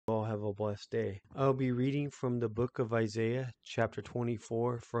have a blessed day. I'll be reading from the book of Isaiah, chapter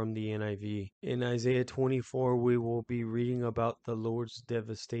 24 from the NIV. In Isaiah 24, we will be reading about the Lord's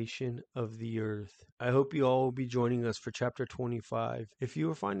devastation of the earth. I hope you all will be joining us for chapter 25. If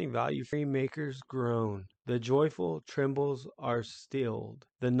you are finding value, makers groan. The joyful trembles are stilled.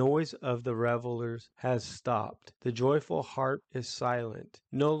 The noise of the revelers has stopped. The joyful harp is silent.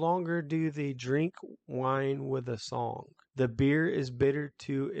 No longer do they drink wine with a song. The beer is bitter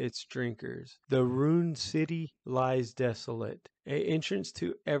to its drinkers. The ruined city lies desolate. An entrance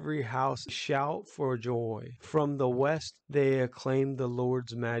to every house shout for joy. From the west they acclaim the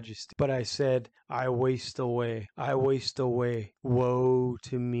Lord's majesty. But I said, I waste away. Woe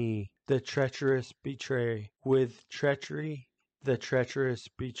to me. The treacherous betray. With treachery the treacherous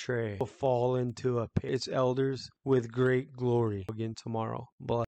betray will fall into a pit. Its elders with great glory. Again tomorrow. Bless.